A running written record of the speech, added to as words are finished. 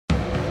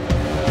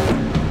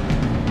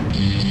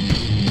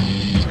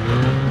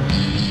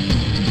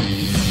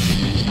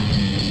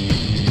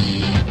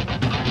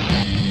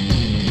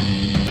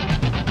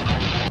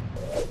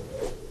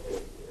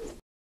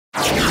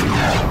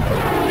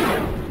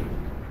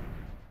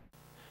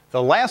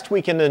The last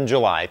weekend in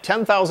July,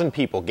 10,000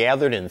 people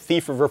gathered in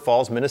Thief River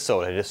Falls,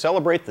 Minnesota to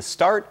celebrate the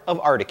start of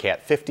Arctic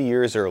Cat 50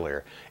 years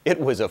earlier. It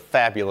was a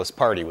fabulous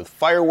party with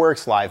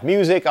fireworks, live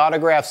music,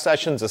 autograph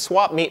sessions, a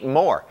swap meet, and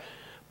more.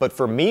 But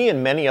for me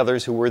and many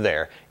others who were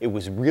there, it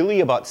was really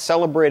about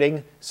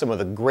celebrating some of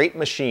the great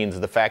machines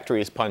the factory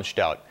has punched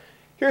out.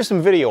 Here's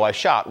some video I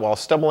shot while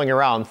stumbling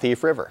around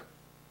Thief River.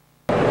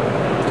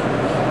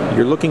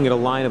 You're looking at a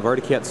line of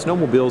Arctic Cat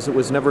snowmobiles that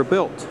was never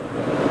built.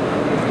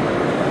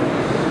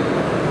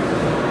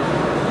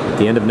 At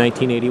the end of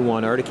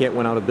 1981, Arctic Cat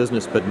went out of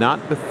business, but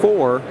not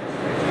before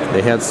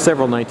they had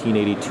several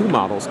 1982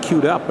 models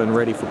queued up and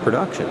ready for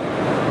production.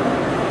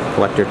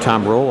 Collector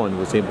Tom Rowland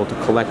was able to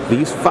collect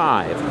these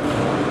 5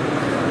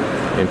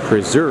 and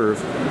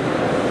preserve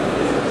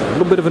a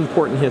little bit of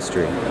important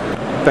history.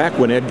 Back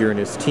when Edgar and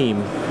his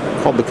team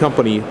called the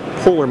company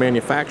Polar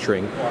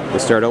Manufacturing, they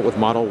started out with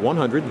model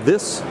 100.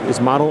 This is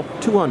model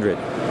 200,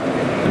 a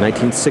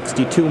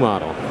 1962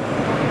 model.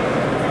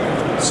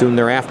 Soon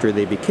thereafter,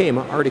 they became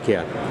Arctic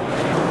Cat.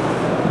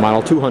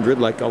 Model 200,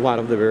 like a lot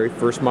of the very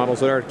first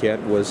models at Arctic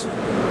Cat, was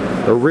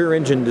a rear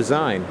engine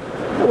design.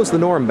 That was the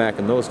norm back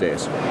in those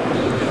days.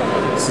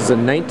 This is a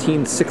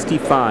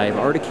 1965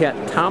 Arctic Cat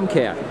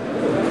Tomcat.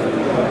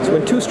 It's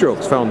when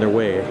two-strokes found their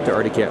way to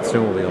Arctic Cat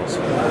snowmobiles.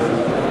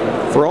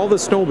 For all the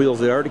snowmobiles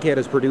that Arctic Cat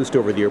has produced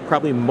over the year,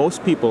 probably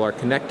most people are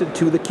connected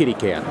to the Kitty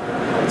Cat.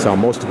 That's how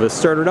most of us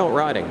started out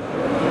riding.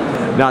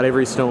 Not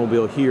every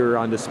snowmobile here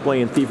on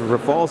display in Thief River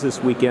Falls this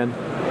weekend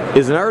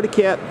is an Arctic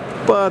Cat,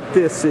 but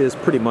this is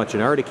pretty much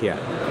an Arctic Cat.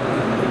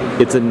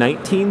 It's a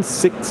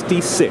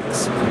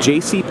 1966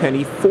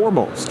 JCPenney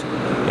Foremost,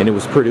 and it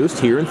was produced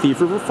here in Thief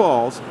River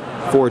Falls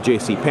for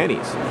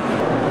JCPenney's.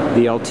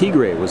 The LT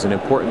Gray was an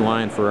important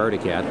line for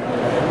Arctic Cat,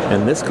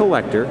 and this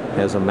collector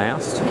has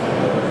amassed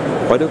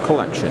quite a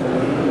collection.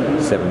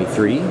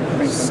 73,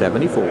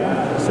 74,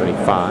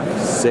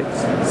 75, 6,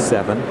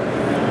 7,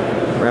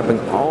 wrapping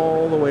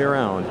all the way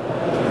around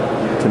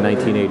to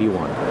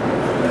 1981.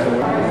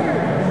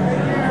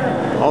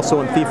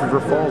 Also in Thief River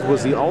Falls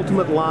was the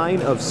ultimate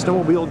line of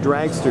snowmobile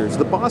dragsters,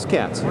 the Boss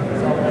Cats.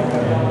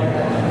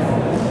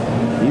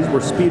 These were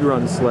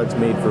speedrun sleds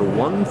made for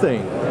one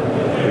thing,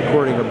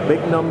 recording a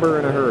big number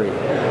in a hurry.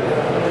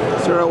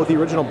 Started out with the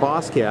original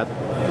Boss Cat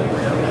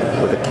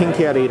with a King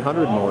Cat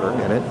 800 motor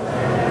in it.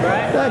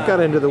 That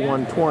got into the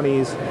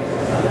 120s.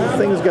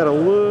 Things got a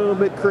little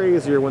bit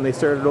crazier when they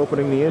started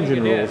opening the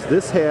engine rules.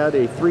 This had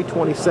a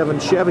 327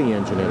 Chevy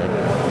engine in it.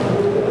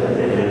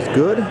 It was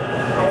good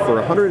for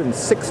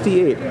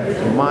 168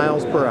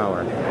 miles per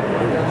hour.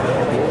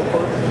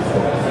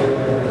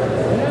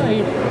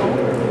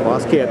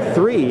 Boss Cat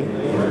 3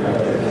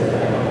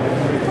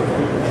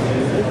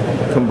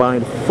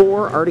 combined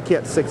 4 Arctic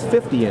Cat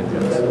 650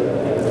 engines.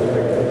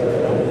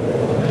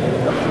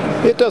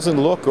 It doesn't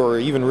look or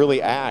even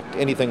really act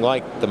anything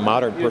like the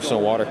modern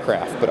personal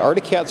watercraft, but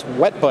Arctic Cat's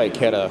wet bike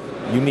had a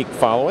unique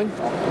following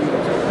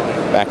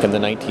back in the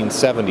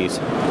 1970s.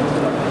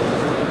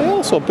 They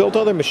also built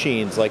other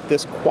machines like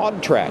this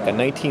Quad Track, a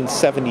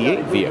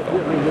 1978 vehicle.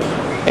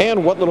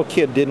 And what little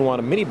kid didn't want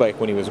a mini bike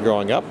when he was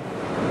growing up?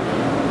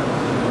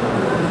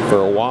 For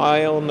a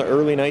while in the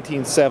early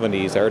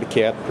 1970s, Arctic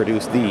Cat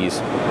produced these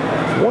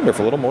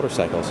wonderful little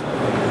motorcycles.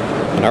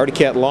 An Arctic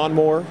Cat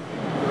lawnmower,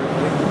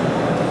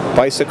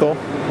 bicycle,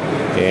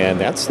 and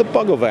that's the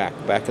Bugovac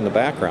back in the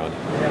background.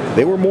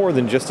 They were more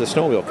than just a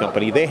snowmobile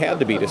company. They had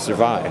to be to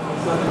survive.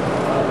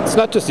 It's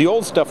not just the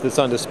old stuff that's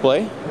on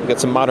display. We've got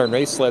some modern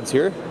race sleds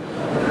here.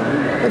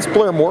 That's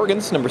Blair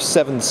Morgan's number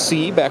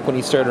 7C back when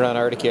he started on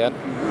Arctic Cat.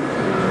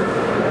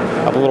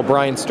 Up a little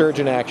Brian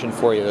Sturgeon action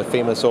for you, the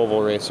famous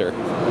oval racer.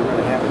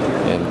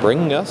 And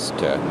bringing us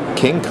to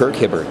King Kirk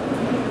Hibbert.